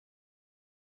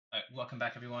Welcome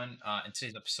back, everyone. In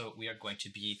today's episode, we are going to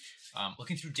be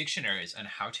looking through dictionaries and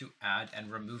how to add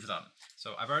and remove them.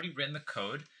 So I've already written the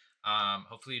code.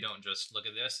 Hopefully you don't just look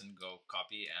at this and go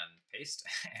copy and paste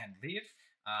and leave.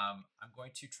 I'm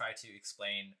going to try to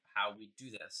explain how we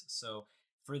do this. So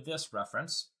for this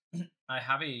reference, I'm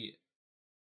going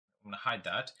to hide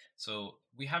that. So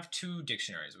we have two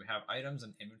dictionaries. We have items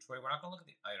and inventory. We're not going to look at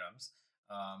the items.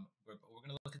 We're going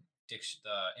to look at the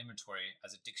inventory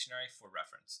as a dictionary for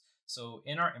reference. So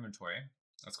in our inventory,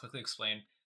 let's quickly explain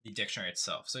the dictionary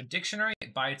itself. So dictionary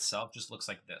by itself just looks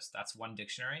like this. That's one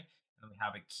dictionary. And then we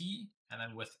have a key and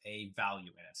then with a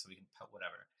value in it. So we can put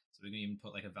whatever. So we can even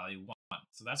put like a value 1.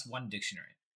 So that's one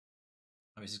dictionary.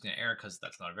 Obviously it's going to error because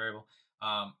that's not a variable.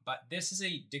 But this is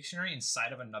a dictionary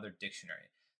inside of another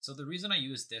dictionary. So the reason I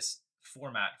use this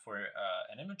format for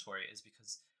an inventory is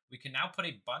because we can now put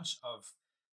a bunch of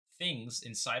things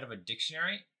inside of a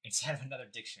dictionary inside of another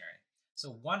dictionary.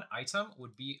 So one item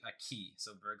would be a key.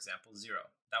 So for example, 0,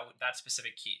 that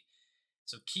specific key.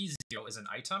 So key 0 is an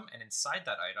item, and inside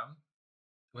that item,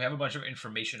 we have a bunch of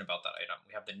information about that item.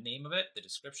 We have the name of it, the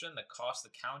description, the cost, the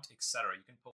count, etc. You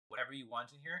can put whatever you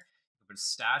want in here. You can put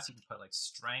stats, you can put like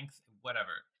strength,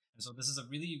 whatever. And so this is a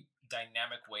really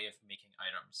dynamic way of making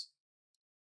items.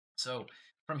 So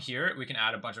from here, we can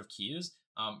add a bunch of keys.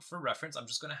 For reference, I'm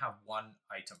just going to have one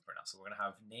item for now. So we're going to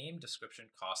have name, description,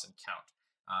 cost, and count.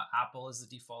 Apple is the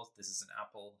default. This is an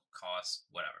apple, cost,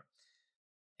 whatever.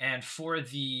 And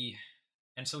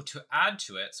so to add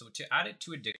to it,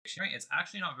 to a dictionary, it's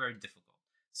actually not very difficult.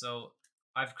 So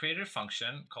I've created a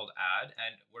function called add,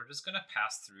 and we're just going to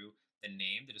pass through the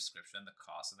name, the description, the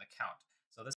cost, and the count.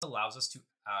 So this allows us to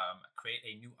create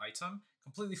a new item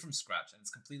completely from scratch, and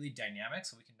it's completely dynamic.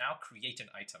 So we can now create an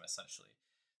item essentially.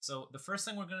 So the first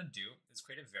thing we're going to do is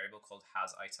create a variable called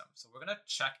hasItem. So we're going to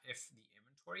check if the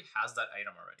inventory has that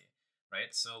item already,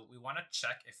 right? So we want to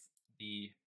check if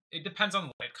it depends on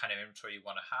what kind of inventory you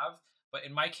want to have. But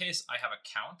in my case, I have a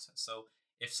count. So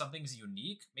if something's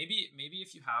unique, maybe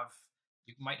if you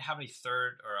might have a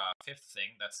third or a fifth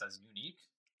thing that says unique,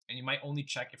 and you might only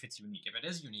check if it's unique. If it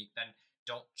is unique, then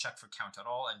don't check for count at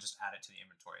all and just add it to the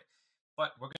inventory.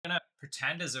 But we're going to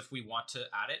pretend as if we want to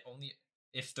add it only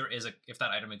if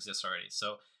that item exists already.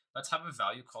 So let's have a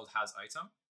value called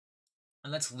hasItem,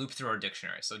 and let's loop through our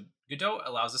dictionary. So Godot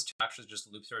allows us to actually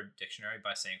just loop through our dictionary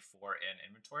by saying for in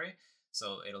inventory.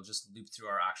 So it'll just loop through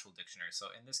our actual dictionary. So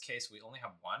in this case, we only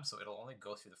have 1, so it'll only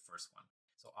go through the first one.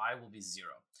 So I will be 0.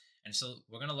 And so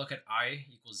we're going to look at I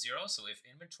equals 0. So if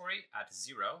inventory at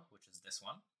 0, which is this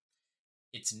one,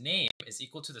 its name is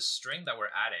equal to the string that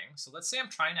we're adding. So let's say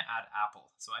I'm trying to add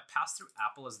apple. So I pass through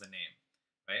apple as the name,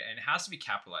 right? And it has to be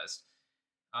capitalized.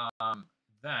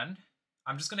 Then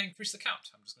I'm just going to increase the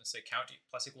count. I'm just going to say count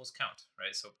plus equals count,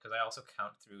 right? So because I also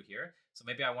count through here. So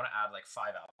maybe I want to add like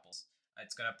 5 apples.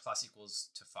 It's going to plus equals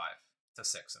to 5, to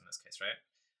 6 in this case, right?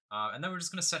 And then we're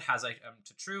just going to set hasItem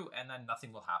to true, and then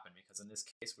nothing will happen because in this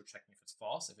case, we're checking if it's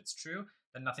false. If it's true,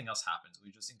 then nothing else happens. We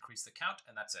just increase the count,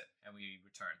 and that's it, and we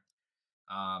return.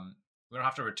 We don't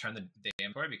have to return the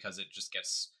inventory because it just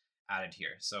gets added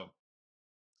here. So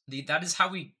that is how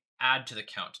we add to the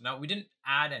count. Now, we didn't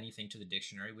add anything to the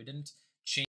dictionary. We didn't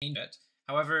change it.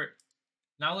 However,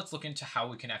 now let's look into how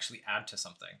we can actually add to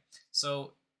something.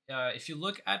 So if you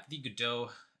look at the Godot,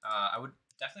 I would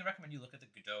definitely recommend you look at the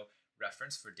Godot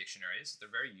reference for dictionaries. They're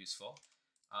very useful.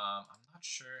 I'm not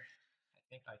sure. I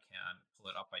think I can pull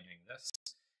it up by doing this.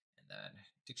 And then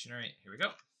dictionary, here we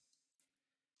go.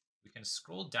 We can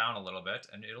scroll down a little bit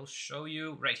and it'll show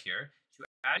you right here to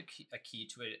add a key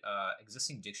to an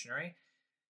existing dictionary.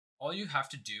 All you have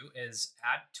to do is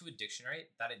add to a dictionary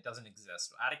that it doesn't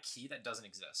exist. Add a key that doesn't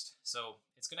exist. So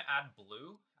it's going to add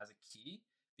blue as a key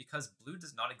because blue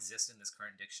does not exist in this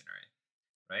current dictionary,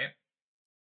 right?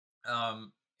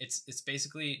 It's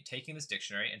basically taking this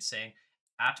dictionary and saying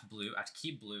at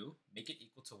key blue, make it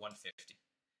equal to 150,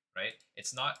 right?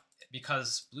 It's not,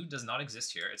 because blue does not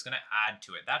exist here. It's going to add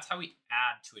to it. That's how we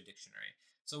add to a dictionary.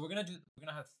 So we're going to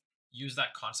use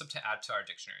that concept to add to our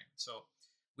dictionary. So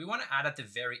we want to add at the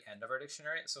very end of our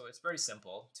dictionary. So it's very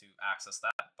simple to access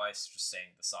that by just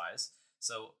saying the size.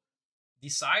 So the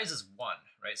size is 1,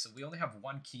 right? So we only have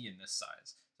one key in this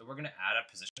size. So we're going to add at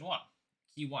position 1,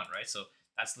 key 1, right? So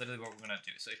that's literally what we're going to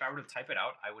do. So if I were to type it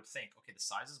out, I would think, okay, the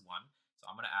size is 1. So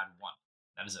I'm going to add 1.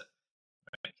 That is it,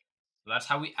 right? So that's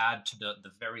how we add to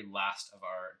the very last of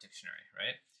our dictionary,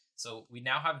 right? So we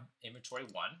now have inventory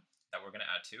 1 that we're going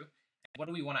to add to. And what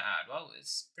do we want to add? Well,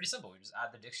 it's pretty simple. We just add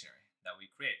the dictionary that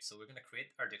we create. So we're going to create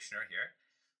our dictionary here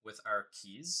with our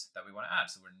keys that we want to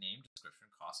add. So we're name, description,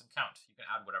 cost, and count. You can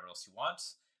add whatever else you want.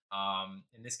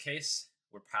 In this case,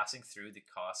 we're passing through the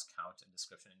cost, count, and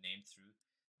description and name through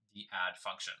the add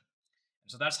function.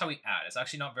 And so that's how we add. It's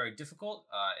actually not very difficult.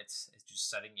 It's just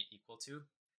setting it equal to,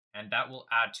 and that will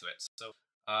add to it. So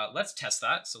let's test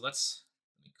that. So let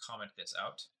me comment this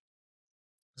out.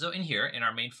 So in here, in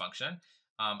our main function,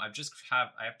 I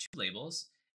have two labels,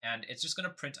 and it's just going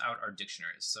to print out our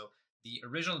dictionaries. So the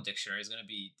original dictionary is going to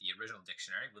be the original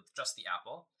dictionary with just the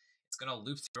apple. It's going to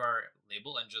loop through our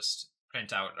label and just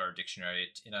print out our dictionary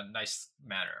in a nice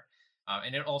manner.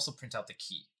 And it'll also print out the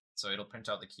key. So it'll print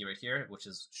out the key right here, which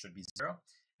should be 0.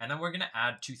 And then we're going to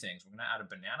add two things. We're going to add a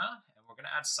banana, and we're going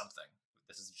to add something.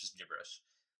 This is just gibberish,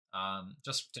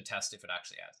 just to test if it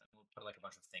actually adds. And we'll put like a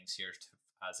bunch of things here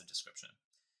as a description.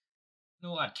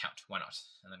 And we'll add count. Why not?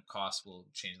 And then cost, we'll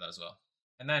change that as well.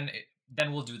 And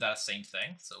then we'll do that same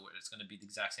thing. So it's going to be the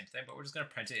exact same thing, but we're just going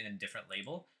to print it in a different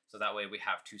label. So that way we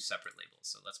have two separate labels.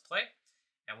 So let's play.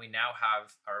 And we now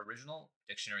have our original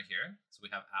dictionary here. So we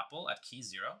have apple at key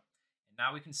 0. And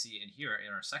now we can see in here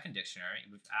in our second dictionary,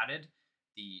 we've added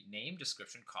the name,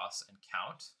 description, cost, and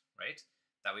count, right?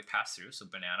 That we pass through. So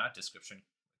banana, description,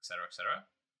 etc., etc.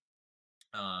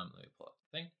 Let me pull up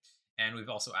the thing. And we've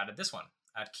also added this one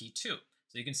at key 2.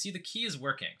 So you can see the key is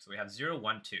working. So we have 0,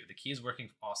 1, 2. The key is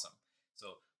working awesome.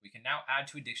 So we can now add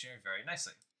to a dictionary very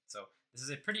nicely. So this is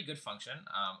a pretty good function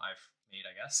I've made,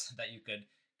 I guess, that you could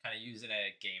kind of use in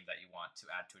a game that you want to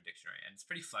add to a dictionary. And it's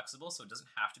pretty flexible, so it doesn't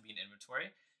have to be an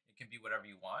inventory. It can be whatever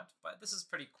you want, but this is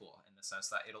pretty cool in the sense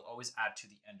that it'll always add to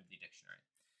the end of the dictionary.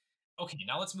 Okay,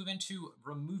 now let's move into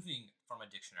removing from a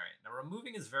dictionary. Now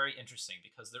removing is very interesting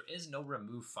because there is no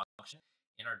remove function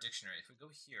in our dictionary. If we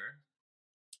go here,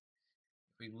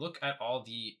 we look at all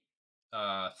the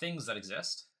things that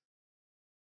exist,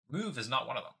 remove is not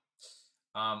one of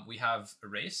them. We have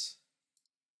erase.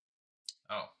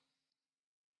 Oh.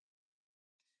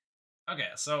 Okay,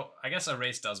 so I guess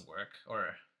erase does work,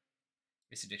 or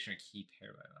erase a dictionary key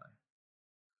pair by line.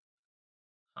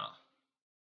 Huh.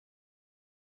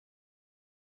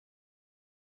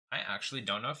 I actually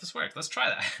don't know if this works. Let's try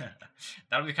that.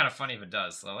 That would be kind of funny if it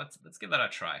does. So let's give that a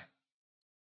try.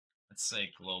 Let's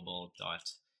say global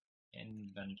dot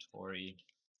inventory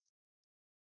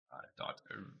dot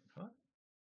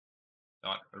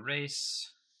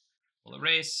erase. We'll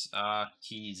erase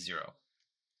key 0.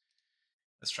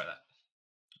 Let's try that.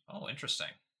 Oh, interesting.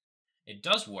 It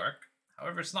does work.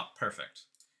 However, it's not perfect.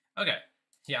 Okay.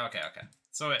 Yeah, okay.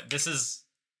 So this is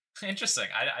interesting.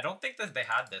 I don't think that they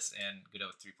had this in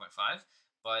Godot 3.5,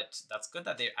 but that's good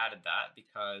that they added that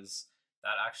because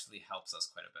that actually helps us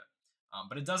quite a bit.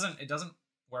 But it doesn't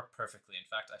work perfectly. In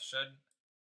fact,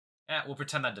 we'll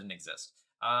pretend that didn't exist.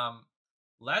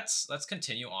 Let's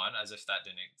continue on as if that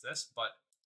didn't exist. But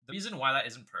the reason why that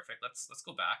isn't perfect, let's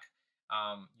go back.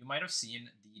 You might have seen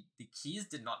the keys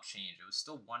did not change. It was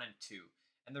still 1 and 2.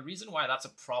 And the reason why that's a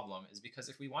problem is because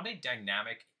if we want a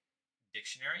dynamic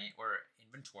dictionary or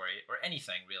inventory or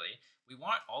anything really, we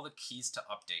want all the keys to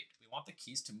update. We want the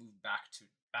keys to move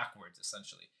backwards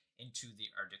essentially into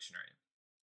our dictionary.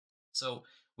 So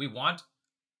we want,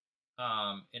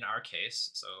 in our case,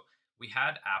 so we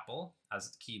had apple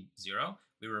as key 0.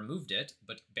 We removed it,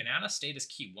 but banana stayed as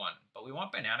key 1. But we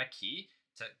want banana key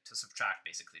to subtract,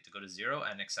 basically, to go to 0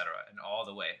 and etc. and all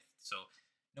the way. So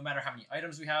no matter how many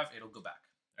items we have, it'll go back,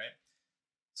 right?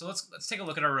 So let's take a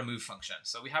look at our remove function.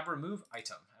 So we have remove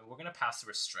item, and we're going to pass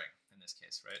through a string in this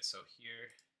case, right? So here,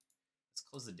 let's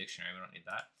close the dictionary. We don't need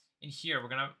that. In here, we're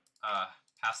going to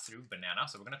pass through banana.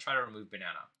 So we're going to try to remove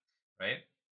banana, right?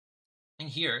 In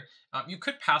here, you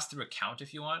could pass through a count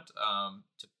if you want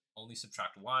to only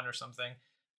subtract 1 or something.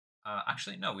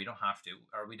 Actually, no, we don't have to,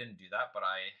 or we didn't do that, but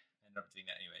I ended up doing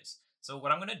that anyways. So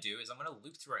what I'm going to do is I'm going to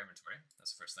loop through our inventory.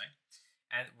 That's the first thing.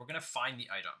 And we're going to find the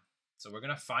item. So we're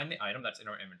going to find the item that's in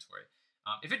our inventory.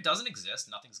 If it doesn't exist,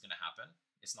 nothing's going to happen.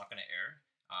 It's not going to error.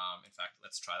 In fact,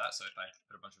 let's try that. So if I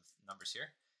put a bunch of numbers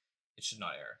here, it should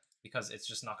not error because it's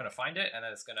just not going to find it, and then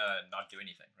it's going to not do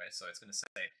anything, right? So it's going to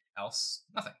say else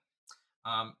nothing.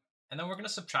 And then we're going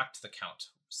to subtract the count.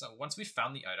 So once we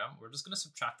found the item, we're just going to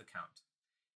subtract the count.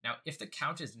 Now, if the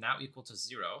count is now equal to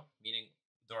 0, meaning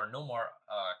there are no more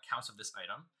counts of this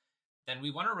item, then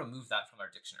we want to remove that from our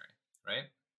dictionary,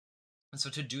 right? And so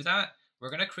to do that, we're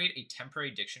going to create a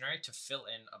temporary dictionary to fill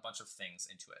in a bunch of things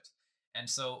into it. And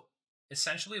so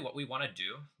essentially what we want to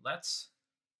do,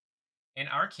 in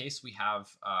our case, we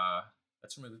have,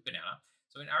 let's remove banana.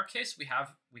 So in our case, we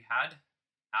had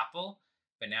apple,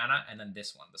 banana, and then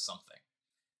this one, the something.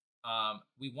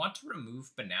 We want to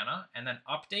remove banana and then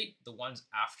update the ones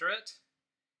after it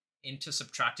into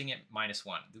subtracting it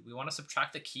 -1. We want to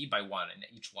subtract the key by 1 in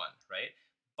each one, right?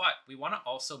 But we want to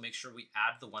also make sure we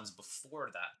add the ones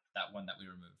before that that one that we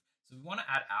removed. So we want to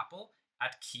add apple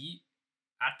at key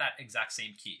at that exact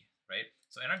same key, right?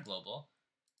 So in our global,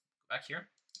 go back here,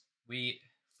 we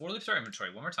for loops our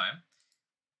inventory one more time,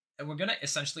 and we're going to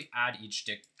essentially add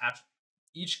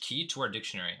each key to our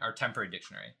dictionary, our temporary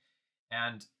dictionary.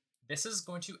 And this is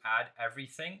going to add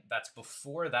everything that's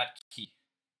before that key.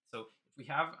 So if we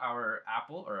have our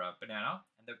apple or a banana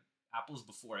and the apple's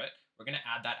before it, we're going to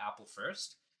add that apple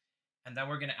first. And then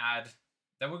we're going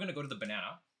to go to the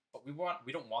banana, but we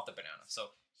don't want the banana. So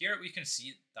here we can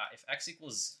see that if x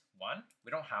equals 1,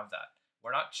 we don't have that.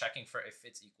 We're not checking for if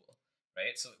it's equal,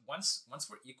 right? So once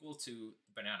we're equal to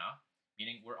the banana,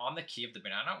 meaning we're on the key of the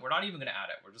banana, we're not even going to add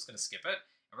it. We're just going to skip it,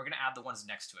 and we're going to add the ones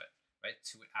next to it, right?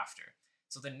 To it after.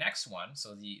 So the next one,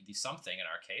 so the something in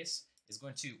our case,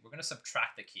 we're going to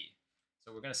subtract the key.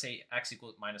 So we're going to say x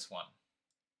equals -1.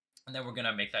 And then we're going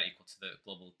to make that equal to the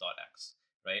global.x,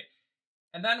 right?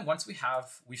 And then once we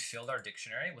filled our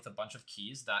dictionary with a bunch of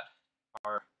keys that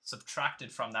are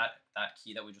subtracted from that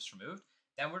key that we just removed,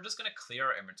 then we're just going to clear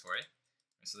our inventory.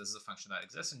 So this is a function that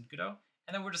exists in Godot.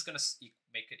 And then we're just going to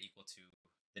make it equal to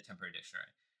the temporary dictionary.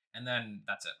 And then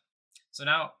that's it. So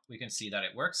now we can see that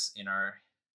it works in our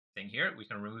thing here. We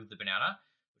can remove the banana,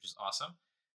 which is awesome.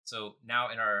 So now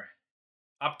in our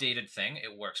updated thing,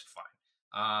 it works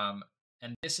fine.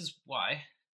 And this is why,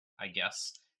 I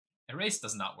guess, erase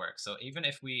does not work. So even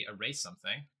if we erase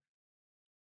something,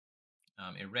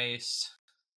 erase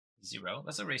 0,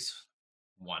 let's erase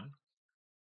 1.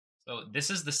 So this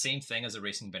is the same thing as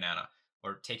erasing banana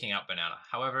or taking out banana.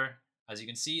 However, as you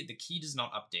can see, the key does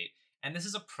not update. And this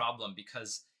is a problem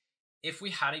because if we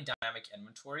had a dynamic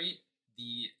inventory,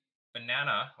 the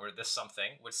banana or this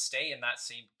something would stay in that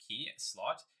same key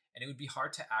slot and it would be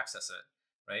hard to access it,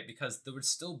 right? Because there would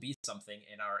still be something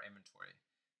in our inventory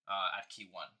at key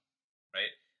 1,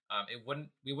 right?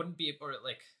 We wouldn't be able to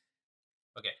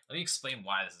okay, let me explain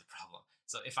why this is a problem.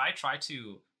 So if I try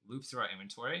to loop through our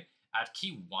inventory at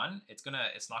key 1, it's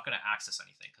not gonna access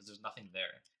anything because there's nothing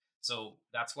there. So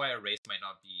that's why erase might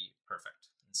not be perfect.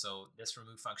 And so this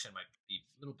remove function might be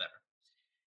a little better.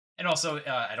 And also,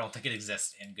 I don't think it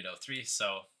exists in Godot 3,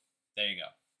 so there you go.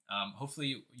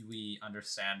 Hopefully we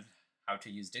understand how to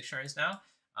use dictionaries now.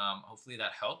 Hopefully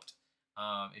that helped.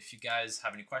 If you guys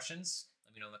have any questions,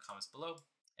 let me know in the comments below,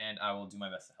 and I will do my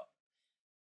best to help.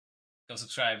 Go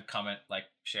subscribe, comment, like,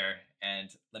 share,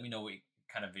 and let me know what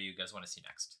kind of video you guys want to see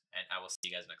next. And I will see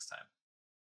you guys next time.